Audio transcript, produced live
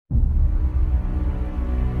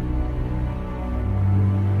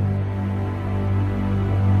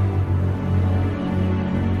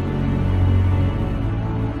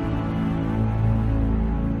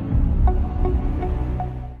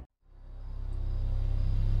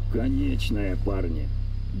Конечная, парни.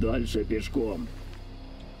 Дальше пешком.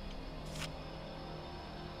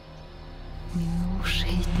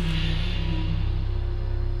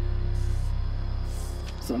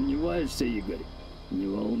 Сомневаешься, Игорь? Не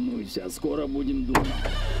волнуйся, скоро будем дома.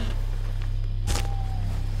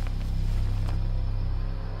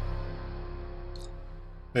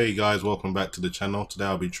 Hey guys, welcome back to the channel. Today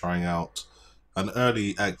I'll be trying out an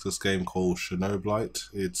early access game called Chernobylite.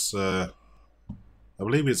 It's I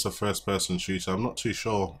believe it's a first person shooter. I'm not too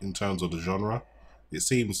sure in terms of the genre. It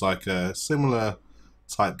seems like a similar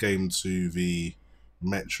type game to the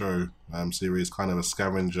Metro series, kind of a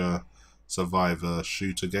scavenger survivor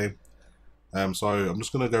shooter game. So I'm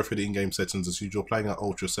just going to go through the in-game settings as usual, playing at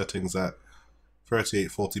ultra settings at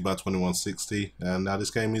 3840 by 2160. And now this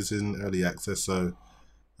game is in early access, so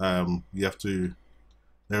you have to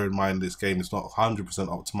bear in mind this game is not 100%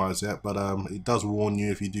 optimized yet, but it does warn you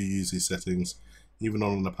if you do use these settings, even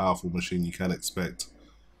on a powerful machine, you can expect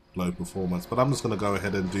low performance. But I'm just going to go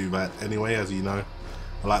ahead and do that anyway. As you know,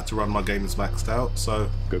 I like to run my games maxed out, so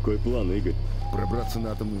Какой план, Игорь? Пробраться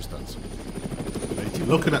на атомную станцию.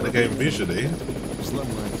 Looking at the game visually,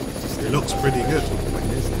 it looks pretty good.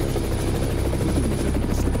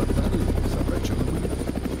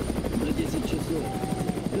 На 10 часов.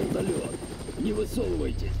 Вертолет. Не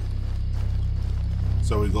высовывайтесь.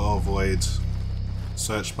 So we've got to avoid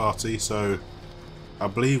search party. So I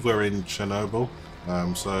believe we're in Chernobyl.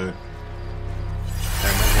 So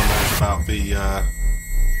everyone knows about the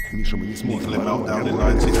nuclear meltdown in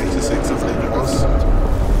 1986, I think it was.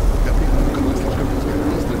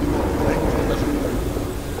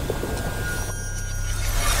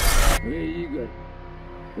 Эй, Игорь!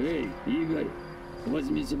 Эй, Игорь!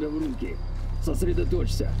 Возьми себя в руки.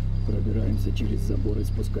 Сосредоточься. Пробираемся через забор и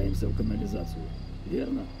спускаемся в канализацию.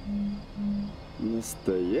 Верно?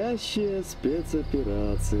 Настоящая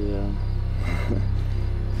спецоперация.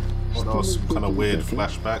 Well, that was kind of weird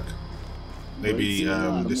flashback. Maybe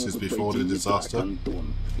this is before the disaster.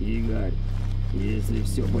 Антон, Игорь, если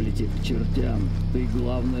все полетит к чертям, ты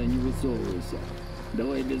главное не высовывайся.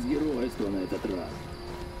 Давай без геройства на этот раз.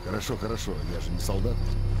 Хорошо, хорошо, я же не солдат.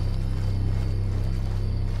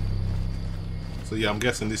 So yeah, I'm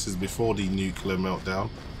guessing this is before the nuclear meltdown.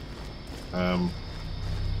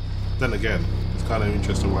 Then again, it's kind of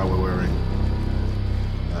interesting why we're wearing.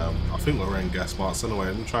 I think we're wearing gas masks anyway.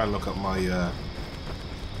 Let me try and look at my.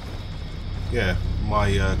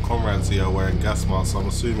 My comrades here are wearing gas masks. So I'm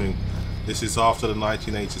assuming this is after the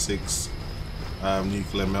 1986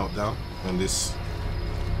 nuclear meltdown, and this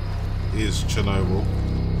is Chernobyl.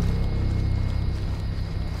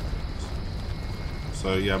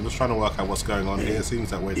 So yeah, I'm just trying to work out what's going on here. It seems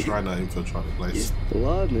that we're trying to infiltrate the place.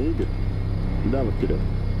 Ладно, Игорь. Давай вперед.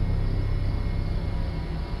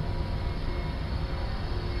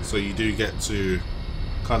 So you do get to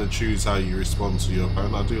kind of choose how you respond to your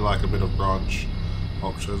opponent. I do like a bit of branch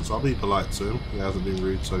options. I'll be polite to him. He hasn't been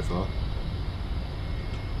rude so far.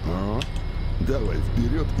 Ага. Давай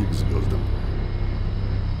вперед и к звездам.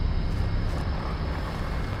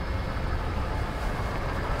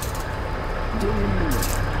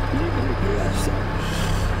 Игорь, прячься.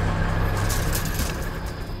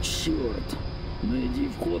 Черт! Найди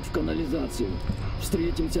вход в канализацию.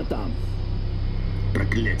 Встретимся там.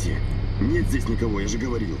 Проклятие! Нет здесь никого, я же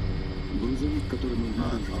говорил. Грузовик, который мы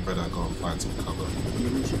I better go and find some cover.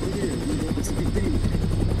 Вернусь и проверяю, надо подцепить периметр.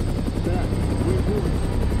 Так, вы в бой.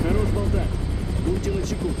 Хорош болтать. Будьте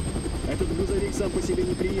начеку. Этот грузовик сам по себе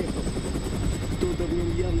не приехал. Кто-то в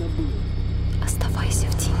нем явно был. Оставайся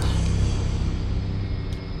в тени.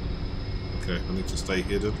 Okay, I need to stay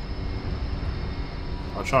hidden.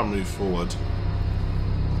 I'll try and move forward.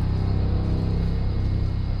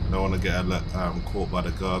 I don't want to get caught by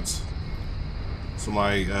the guards. So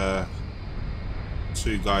my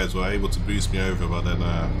two guys were able to boost me over, but then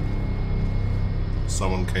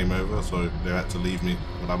someone came over, so they had to leave me.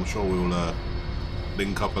 But I'm sure we'll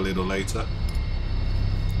link up a little later.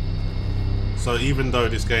 So even though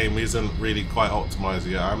this game isn't really quite optimized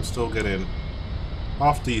yet, I'm still getting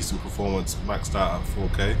half decent performance maxed out at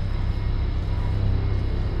 4K.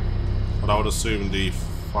 But I would assume the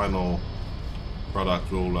final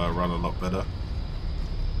product will run a lot better.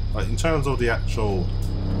 But in terms of the actual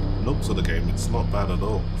looks of the game, it's not bad at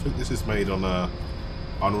all. I think this is made on a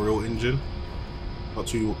Unreal Engine. Not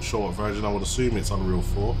too short version. I would assume it's Unreal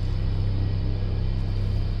 4.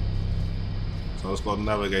 So I just got to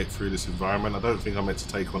navigate through this environment. I don't think I'm meant to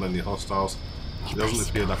take on any hostiles. It doesn't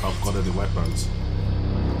appear like I've got any weapons,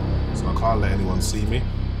 so I can't let anyone see me.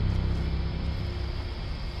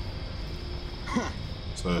 Ха!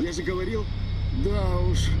 So Я же говорил. Да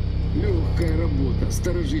уж, легкая работа. охота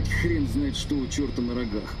сторожить хрен знает что у черта на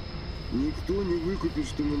рогах. Никто не выкупит,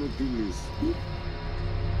 что мы напились.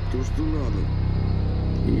 То, что надо.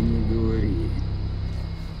 И не говори.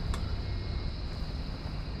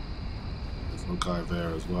 There's a guy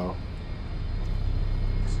there as well.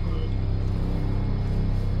 So,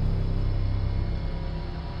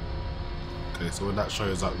 okay, so when that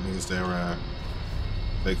shows up, it means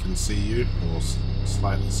they can see you or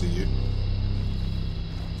slightly see you.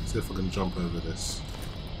 See if I can jump over this.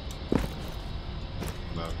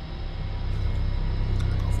 No. Okay,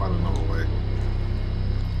 I'll find another way.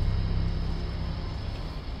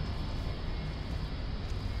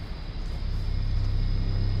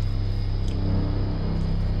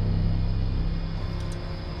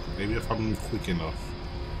 Maybe if I move quick enough,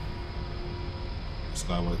 this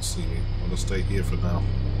guy won't see me. I'm gonna stay here for now.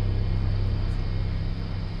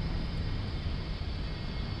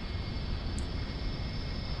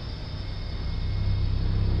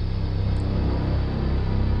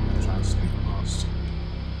 Try and sneak past.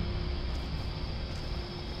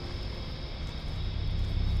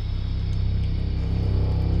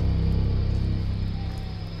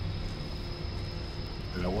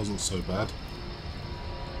 Yeah, that wasn't so bad.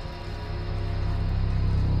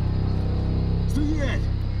 Стоять!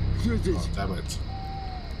 Кто здесь? Oh, damn it.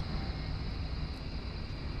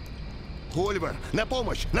 Оливер, на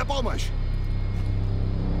помощь! На помощь!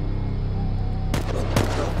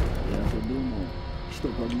 Я-то думал, что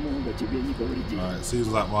подмога тебе не повредит. Alright, it seems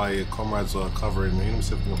like my comrades are covering me. Let me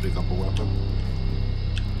see if I can pick up a weapon.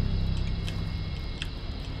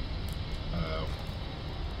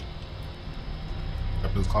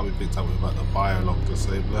 Weapons can't be picked up without the Biolock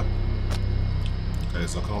disabler. Okay,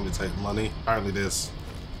 so I can only take money. Apparently there's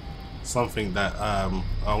something that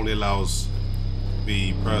only allows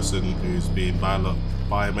the person who's being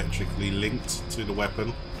biometrically linked to the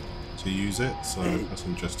weapon to use it, so that's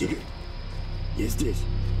interesting. Я здесь.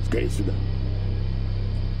 Скорее сюда.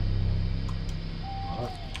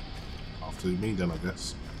 Alright. After me then, I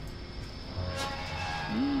guess.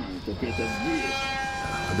 Так это здесь.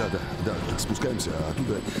 Да. Спускаемся, а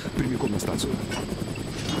оттуда прямиком на станцию.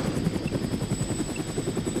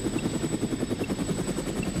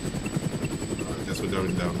 I guess we're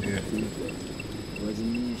going down here.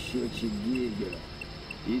 Возьми счетчик Гейгера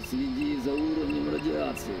и следи за уровнем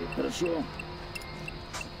радиации, хорошо?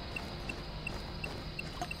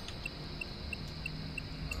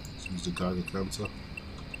 Let's use the Geiger counter.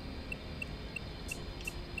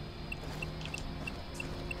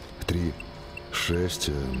 3,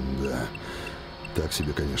 6, да. Так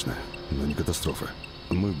себе, конечно, но не катастрофа.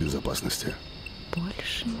 Мы в безопасности.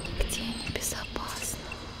 Больше нигде не безопасно.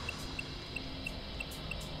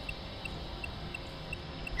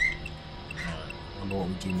 I know what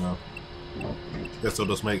we do now. Guess I'll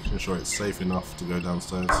just make sure it's safe enough to go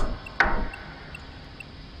downstairs.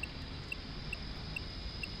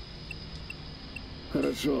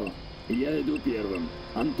 Хорошо, я иду первым.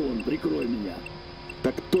 Антон, прикрой меня.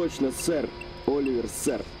 Так точно, сэр. Оливер,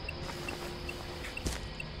 сэр.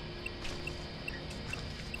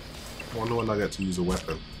 I wonder when I get to use a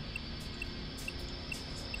weapon.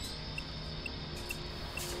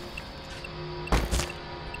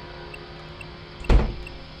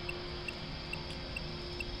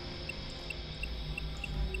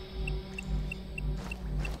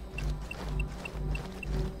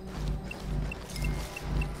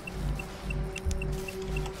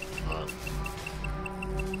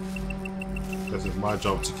 Guess it's my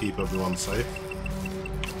job to keep everyone safe.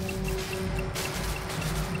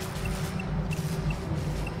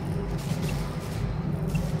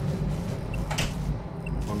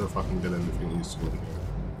 Wonder if I can get anything useful in here.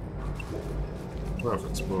 Worth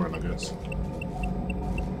exploring, I guess.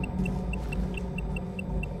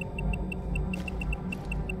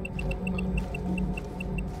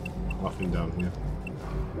 Nothing down here.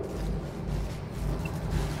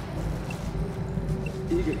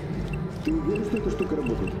 Игорь, ты уверен, что эта штука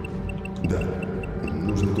работает? Да.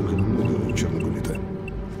 Нужно только немного чернобылита.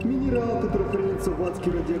 Минерал, который хранится в адски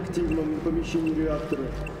радиоактивном помещении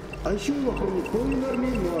реактора. А еще его хранит полный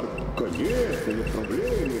армии Марк. Конечно, нет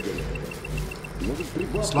проблем, Игорь. Может,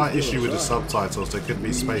 прибавку Slight issue with the сделать, subtitles, they could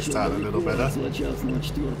be spaced out a little better, Злочастного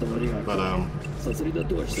четвертого but реактора. I'm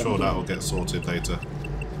Сосредоточься. sure Антон. that will get sorted later.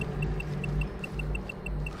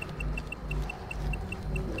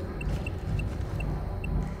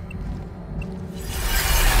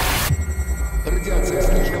 Радиация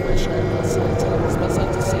слишком большая на сайте.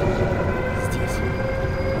 Спасайте север. Здесь.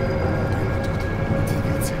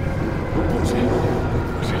 Двигается.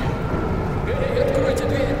 Эй, откройте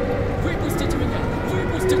дверь! Выпустите меня!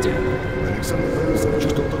 Выпустите! Александр Борисович,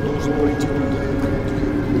 кто-то должен пройти внутрь.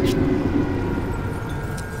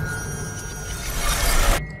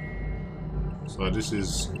 this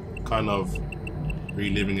is kind of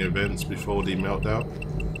reliving events before the meltdown.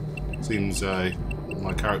 Seems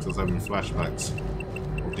my character's having flashbacks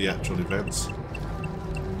of the actual events.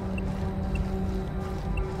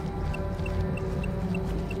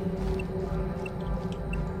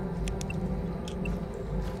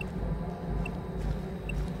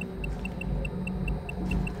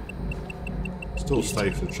 Still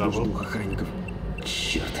safe to travel. Жду охранников.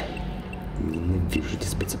 Черт. Ненавижу эти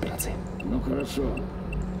спецоперации. Ну хорошо.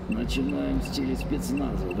 Начинаем в стиле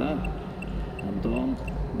спецназа, да? Антон,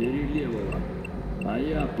 бери левого. А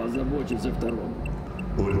я позабочусь о втором.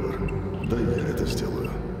 Оливер, да я это сделаю.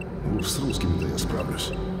 Уж с русскими-то я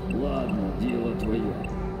справлюсь. Ладно, дело твое.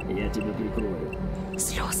 Я тебя прикрою.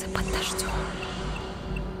 Слезы под дождем.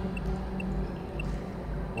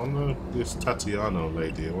 I wonder this Tatiana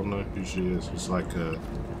lady, I wonder who she is. It's like a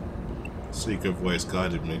secret voice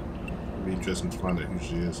guided me. It'd be interesting to find out who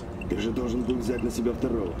she is. Ты же должен был взять на себя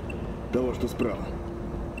второго. Того, что справа.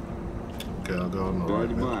 Okay, I'll go on the right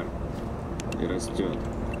then. Бар. И растет.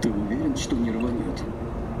 Ты уверен, что не рванет?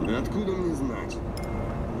 Да откуда мне знать?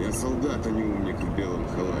 Я солдат, а не умник в белом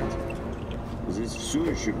халате. Здесь все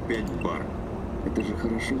еще 5 бар. Это же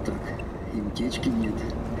хорошо так. И утечки нет.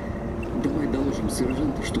 Давай доложим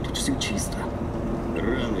сержанту, что тут все чисто.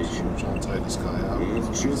 Рано еще. I'm trying to take this guy out. У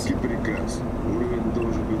нас четкий приказ. Уровень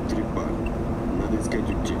должен быть 3 бар. Надо искать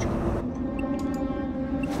утечку.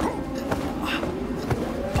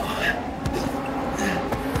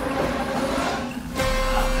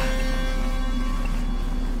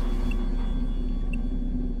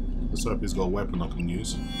 Let's hope he's got a weapon I can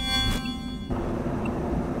use.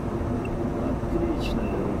 Отлично.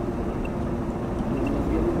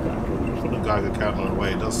 Put the Geiger counter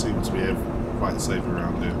away. It does seem to be quite safe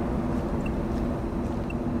around here.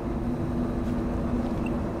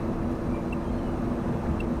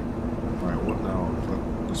 Right, what now?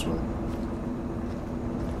 This way.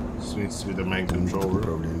 This needs to be the main control room.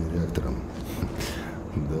 Управление реактором.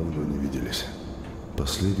 Давно не виделись.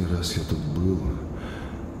 Последний раз я тут был,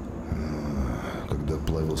 когда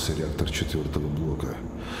плавился реактор 4-го блока.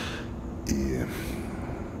 И...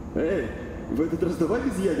 Эй, в этот раз давай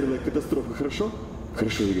без ядерной катастрофы, хорошо?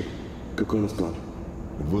 Хорошо, Игорь. Какой у нас план?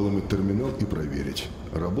 Выломать терминал и проверить,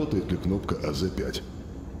 работает ли кнопка АЗ-5.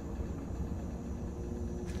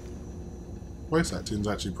 Voice acting is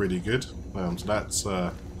actually pretty good. So that's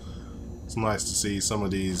it's nice to see. Some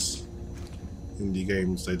of these indie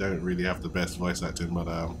games, they don't really have the best voice acting, but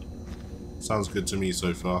sounds good to me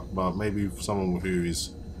so far. But maybe someone who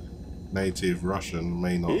is native Russian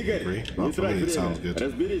may not agree, Игорь, but не for me трать it sounds время. good.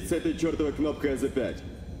 Разберись с этой чертовой кнопкой АЗ-5.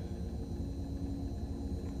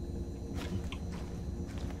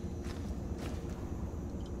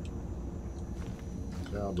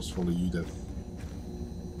 Okay, I'll just follow you then.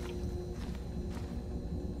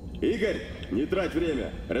 Игорь, не трать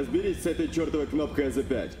время. Разберись с этой чертовой кнопкой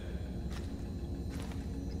АЗ-5.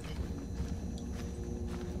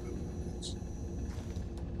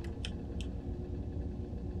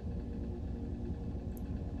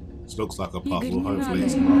 This looks like a puzzle. Игорь, не Hopefully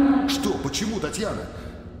it's надо. not. Что? Почему, Татьяна?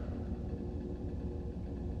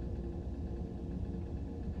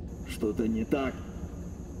 Что-то не так.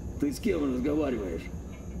 Ты с кем разговариваешь?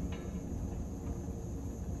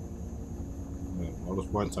 I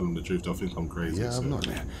just won't tell them the truth. They'll think I'm crazy. Я So. в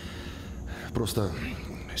норме. Просто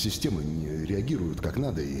системы не реагируют как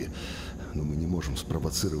надо, и мы не можем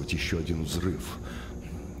спровоцировать еще один взрыв.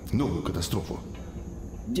 Новую катастрофу.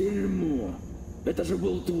 Дерьмо. Это же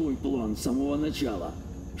был твой план с самого начала.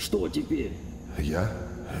 Что теперь? Я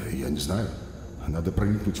не знаю. Надо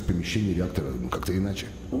проникнуть в помещение реактора, как-то иначе.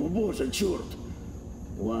 О боже, черт.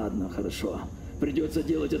 Ладно, хорошо. Придется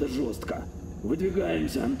делать это жестко.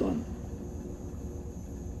 Выдвигаемся, Антон.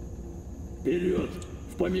 Вперед!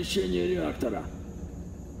 В помещение реактора!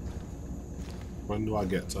 When do I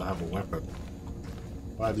get to have a weapon?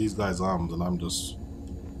 Why are these guys armed and I'm just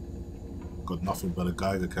got nothing but a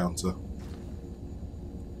Geiger counter?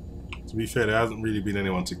 To be fair, there hasn't really been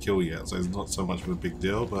anyone to kill yet, so it's not so much of a big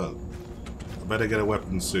deal, but I better get a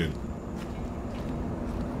weapon soon.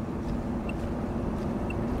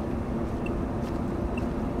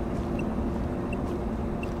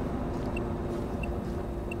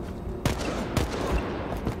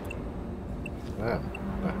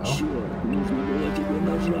 Черт, нужно было тебе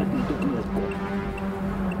нажать на ту кнопку.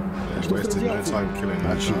 Yeah, wasted no time killing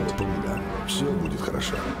that Ничего, child. Павлида, все будет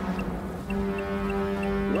хорошо.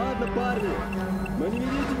 Ладно, парни. Но не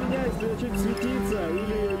видите меня, если начать светиться,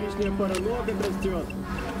 или лишняя пара ног отрастет.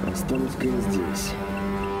 Останусь-ка я здесь.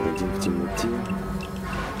 Один в темноте,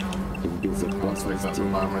 В Looks like that's безопасности.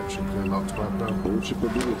 biometrically locked right now. Лучше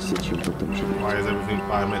подумать, чем потом жалеть. Why is everything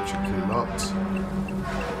biometrically locked?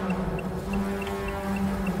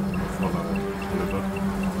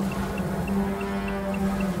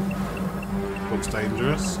 Looks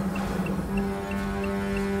dangerous.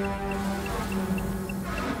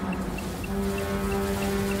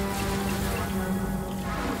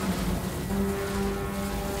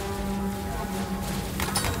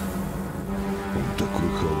 Он такой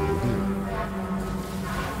холодный.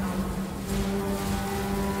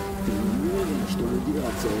 Ты уверен, что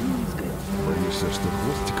радиация низкая? Боишься, что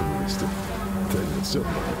хвостиком вырастет? Да нет, все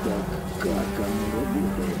равно. Так как оно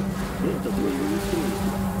работает? Это твое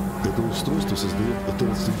устройство. Это устройство создает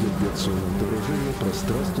трансцендентное отображение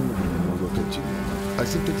пространственно-временного континуума. А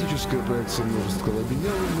синтетическая проекция множества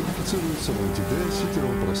лабиняла модифицируется в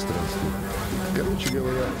антиденситерном пространстве. Короче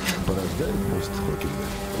говоря, порождает мост Хокинга.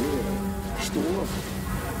 Что?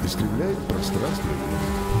 Искривляет пространство и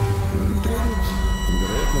время. Требует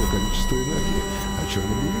невероятного количества энергии, а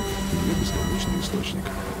Чернобылит — ее бесконечный источник.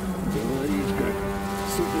 Говоришь как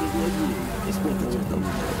суперзлодей из пятого.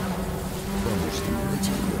 Поможет мне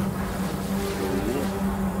найти ее.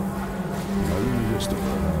 Мою невесту,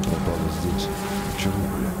 она пропала здесь, в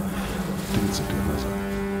Чернобыле, 30 лет назад.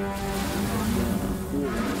 У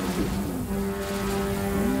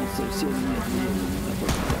нас совсем нет времени на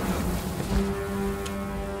пока.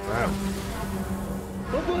 Damn.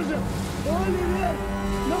 О боже! Оливер!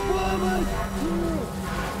 На помощь!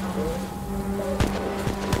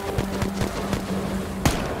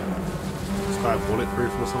 Is that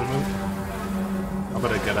bulletproof or something? I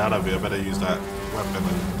better get out of here. I better use that weapon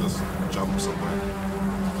and just jump somewhere.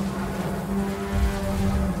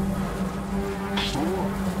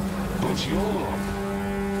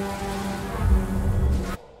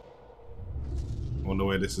 I wonder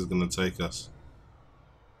where this is going to take us.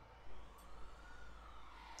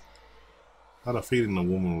 I had a feeling the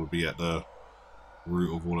woman would be at the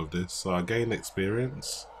root of all of this. So I gained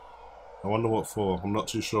experience. I wonder what for. I'm not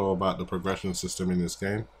too sure about the progression system in this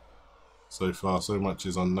game. So far, so much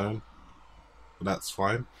is unknown. But that's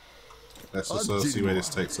fine. Let's just see where this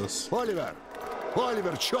takes us. Оливер!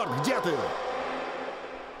 Оливер, черт, где ты?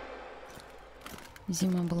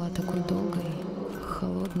 Зима была такой долгой,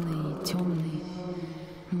 холодной и темной.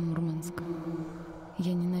 Мурманск.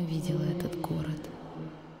 Я ненавидела этот город.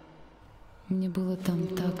 Мне было там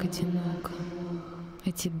так одиноко.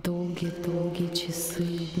 Эти долгие-долгие часы,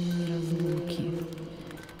 дни разлуки.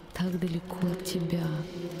 Так далеко от тебя.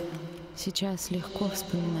 Сейчас легко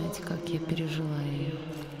вспоминать, как я пережила ее.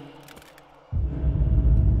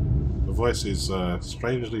 The voice is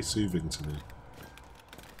strangely soothing to me.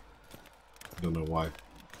 I don't know why.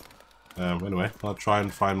 Anyway, I'll try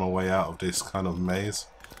and find my way out of this kind of maze.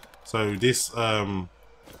 So this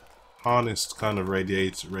harnessed kind of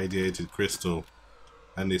radiated crystal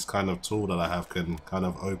and this kind of tool that I have can kind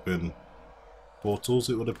of open portals,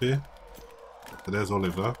 it would appear. So there's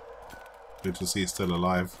Oliver. Good to see he's still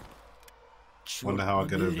alive. Wonder how I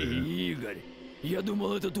get over here. Игорь, я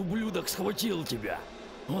думал, этот ублюдок схватил тебя.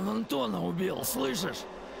 Он Антона убил, слышишь?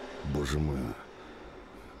 Боже мой,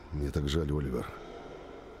 мне так жаль, Оливер.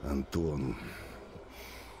 Антон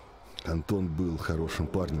был хорошим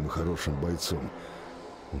парнем и хорошим бойцом.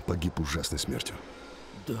 Он погиб ужасной смертью.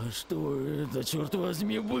 Да что это, черт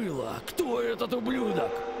возьми, было? Кто этот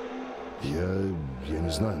ублюдок? Я не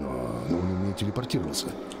знаю, но он умеет телепортироваться.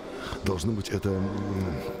 Должно быть, это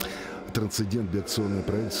трансцендент-биакционная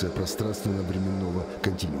проекция пространственно-временного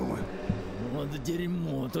континуума. Вот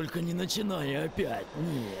дерьмо, только не начинай опять.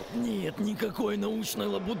 Нет, никакой научной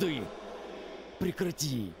лабуды.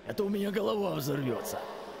 Прекрати, это у меня голова взорвется.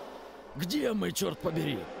 Где мы, черт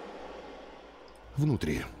побери?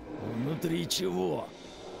 Внутри. Внутри чего?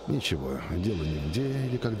 Ничего, дело не где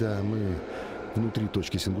или когда, мы внутри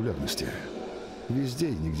точки сингулярности. Везде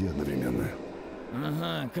и нигде одновременно.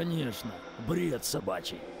 Ага, конечно. Бред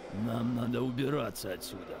собачий. Нам надо убираться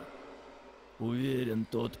отсюда. Уверен,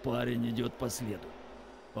 тот парень идет по следу.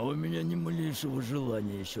 А у меня ни малейшего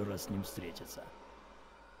желания еще раз с ним встретиться.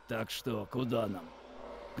 Так что, куда нам?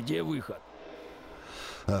 Где выход?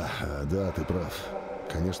 Да, ты прав.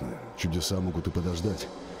 Конечно, чудеса могут и подождать.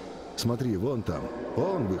 Смотри, вон там.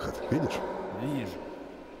 Вон выход, видишь? Вижу.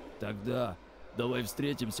 Тогда давай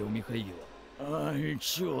встретимся у Михаила. Ай,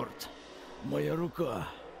 черт. Моя рука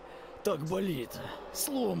так болит.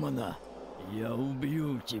 Сломана. Я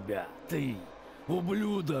убью тебя, ты,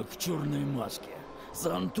 ублюдок в черной маске.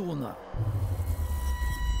 За Антона.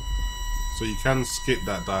 So you can skip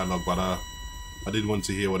that dialogue, but I did want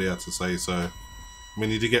to hear what he had to say. So, I mean,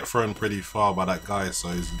 he did get thrown pretty far by that guy, so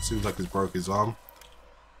it seems like he's broke his arm.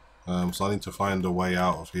 So I need to find a way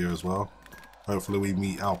out of here as well. Hopefully we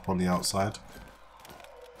meet up on the outside.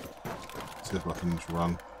 See if I can just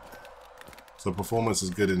run. So performance is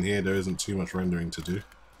good in here. There isn't too much rendering to do.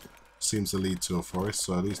 Seems to lead to a forest,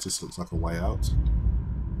 so at least this looks like a way out.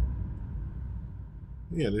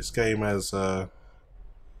 Yeah, this game has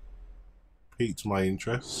piqued my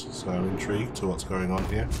interest, so I'm intrigued to what's going on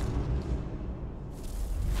here.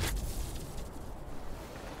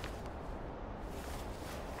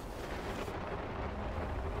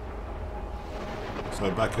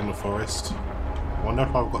 So back in the forest. I wonder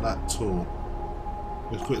if I've got that tool.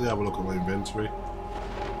 Let's quickly have a look at my inventory.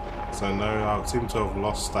 So no, I seem to have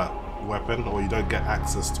lost that weapon, or you don't get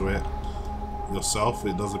access to it yourself.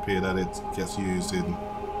 It does appear that it gets used in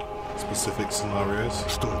specific scenarios.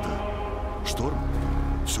 Что это? Шторм?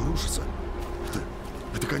 Все рушится?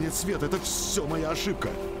 Это конец света, это все моя ошибка.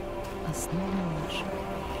 Основа наша.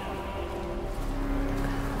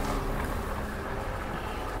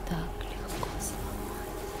 Так легко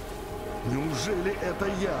сломать. Неужели это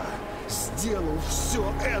я сделал все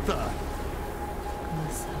это?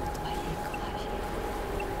 Голоса в твоей голове.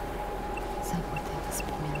 Забытые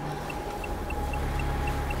воспоминания.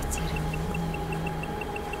 Потерянные мгновения.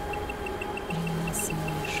 Времена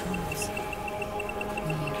смешиваются.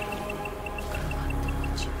 Мир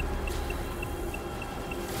кровоточит.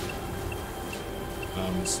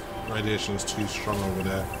 Radiation is too strong over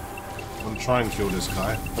there. I'm gonna try and kill this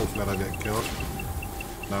guy. Hopefully I don't get killed.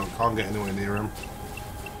 No, can't get anywhere near him.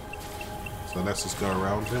 So let's just go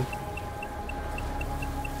around him.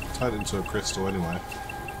 Turned into a crystal anyway.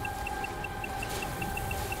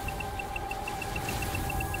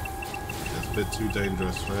 It's a bit too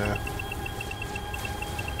dangerous for there.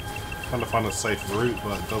 Trying to find a safe route,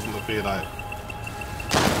 but it doesn't appear like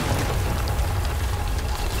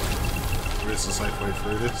there is a safe way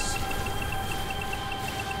through this.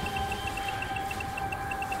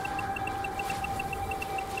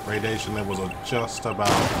 Radiation levels are just about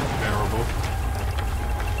bearable.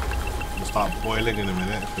 We'll start boiling in a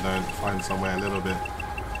minute if we don't find somewhere a little bit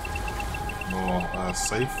more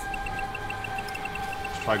safe.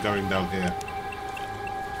 Let's try going down here.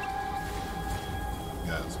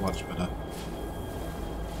 Yeah, it's much better.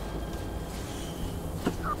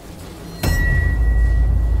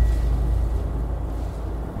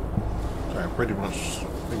 Okay, pretty much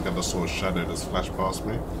I think I just saw a shadow just flash past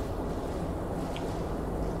me.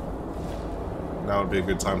 Now would be a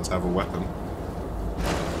good time to have a weapon.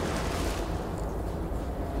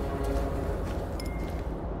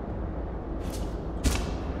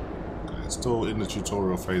 Okay, still in the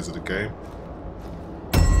tutorial phase of the game.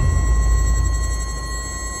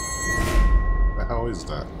 What the hell is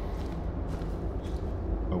that?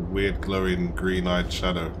 A weird glowing green-eyed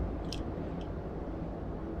shadow.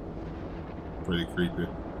 Pretty creepy.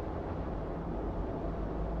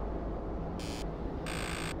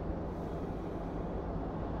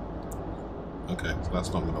 Okay, so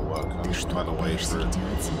that's not gonna work. I need to find a way through.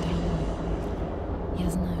 Я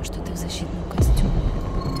знаю, что ты в защитном костюме.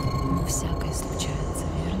 Но всякое случается,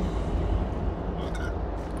 верно? Okay.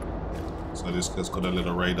 So this has got a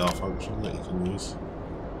little radar function that you can use.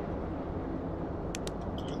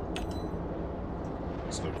 Okay.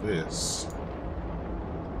 So this,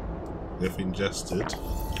 if ingested,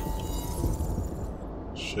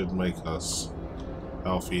 should make us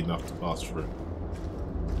healthy enough to pass through.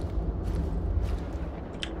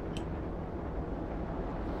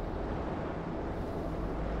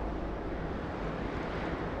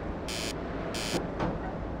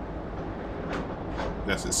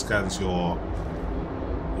 Yes, it scans your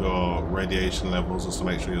radiation levels just to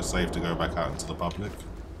make sure you're safe to go back out into the public,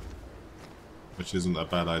 which isn't a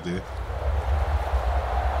bad idea.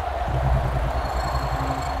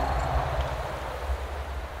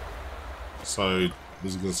 So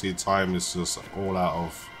as you can see, time is just all out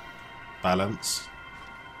of balance.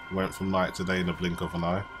 Went from night to day in the blink of an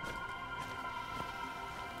eye.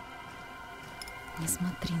 Не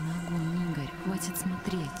смотри на огонь, Игорь. Хватит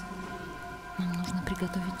смотреть. Нам нужно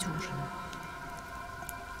приготовить ужин.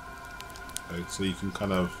 Okay, so you can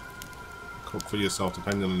kind of cook for yourself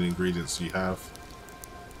depending on the ingredients you have,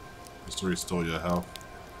 just to restore your health.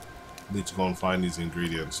 I need to go and find these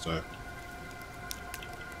ingredients though.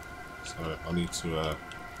 So I need to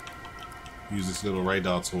use this little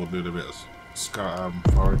radar tool to do a bit of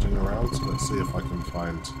foraging around. So let's see if I can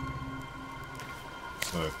find.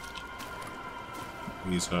 So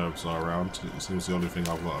these herbs are around. It seems the only thing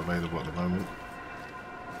I've got available at the moment.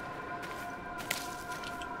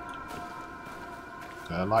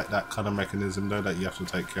 Okay, I like that kind of mechanism though, that you have to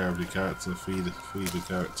take care of the character, feed the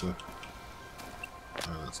character.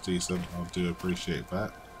 That's decent. I do appreciate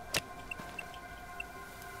that.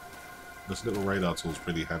 This little radar tool is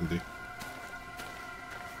pretty handy.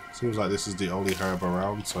 Seems like this is the only herb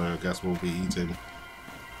around, so I guess we'll be eating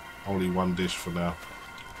only one dish for now.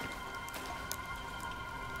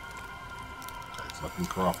 Okay, so I can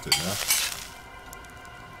craft it now.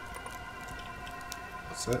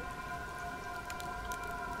 That's it.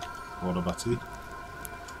 Water butty.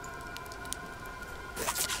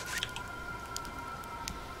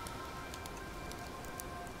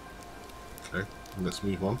 Okay, let's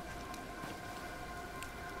move on.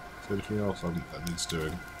 Is there anything else that needs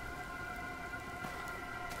doing?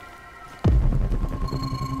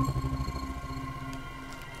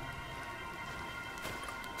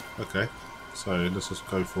 Okay, so let's just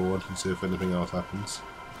go forward and see if anything else happens.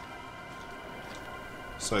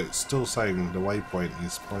 So it's still saying the waypoint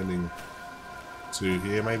is pointing to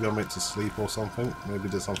here. Maybe I'm meant to sleep or something. Maybe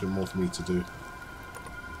there's something more for me to do.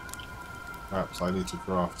 Perhaps I need to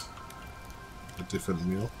craft a different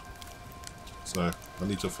meal. So I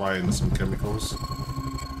need to find some chemicals.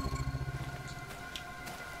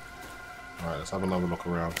 Alright, let's have another look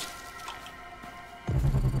around.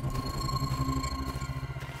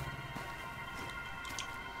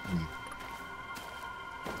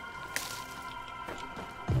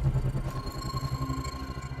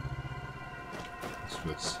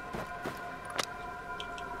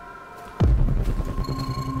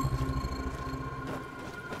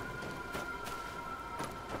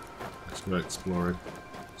 Let's go exploring.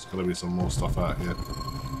 There's gotta be some more stuff out here.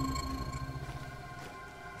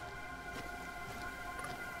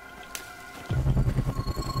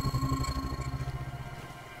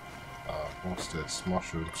 What's this?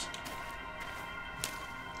 Mushrooms.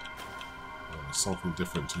 Oh, there's something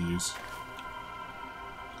different to use.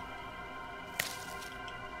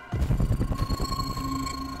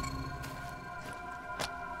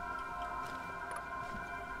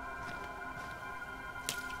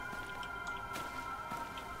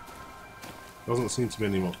 Doesn't seem to be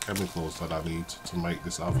any more chemicals that I need to make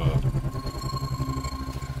this other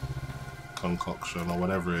concoction or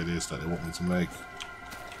whatever it is that they want me to make.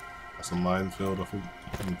 That's a minefield, I think.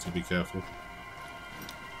 I need to be careful.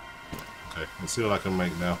 Okay, let's see what I can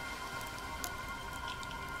make now.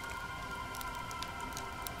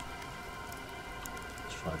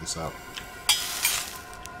 Let's try this out.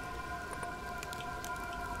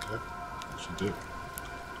 Okay, that should do it.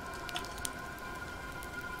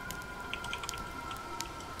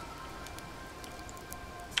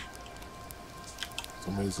 For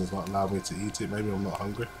some reason it's not allowed me to eat it. Maybe I'm not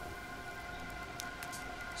hungry.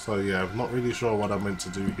 So yeah, I'm not really sure what I'm meant to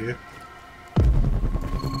do here.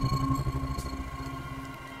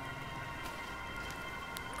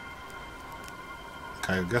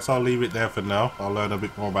 Okay, I guess I'll leave it there for now. I'll learn a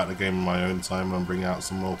bit more about the game in my own time and bring out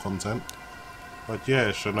some more content. But yeah,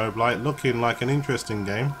 Chernobylite looking like an interesting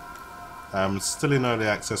game. Still in early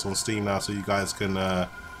access on Steam now, so you guys can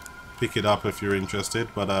pick it up if you're interested.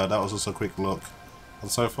 But that was just a quick look. And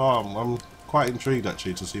so far, I'm quite intrigued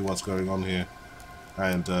actually to see what's going on here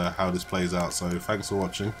and how this plays out. So thanks for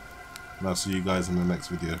watching, and I'll see you guys in the next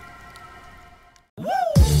video.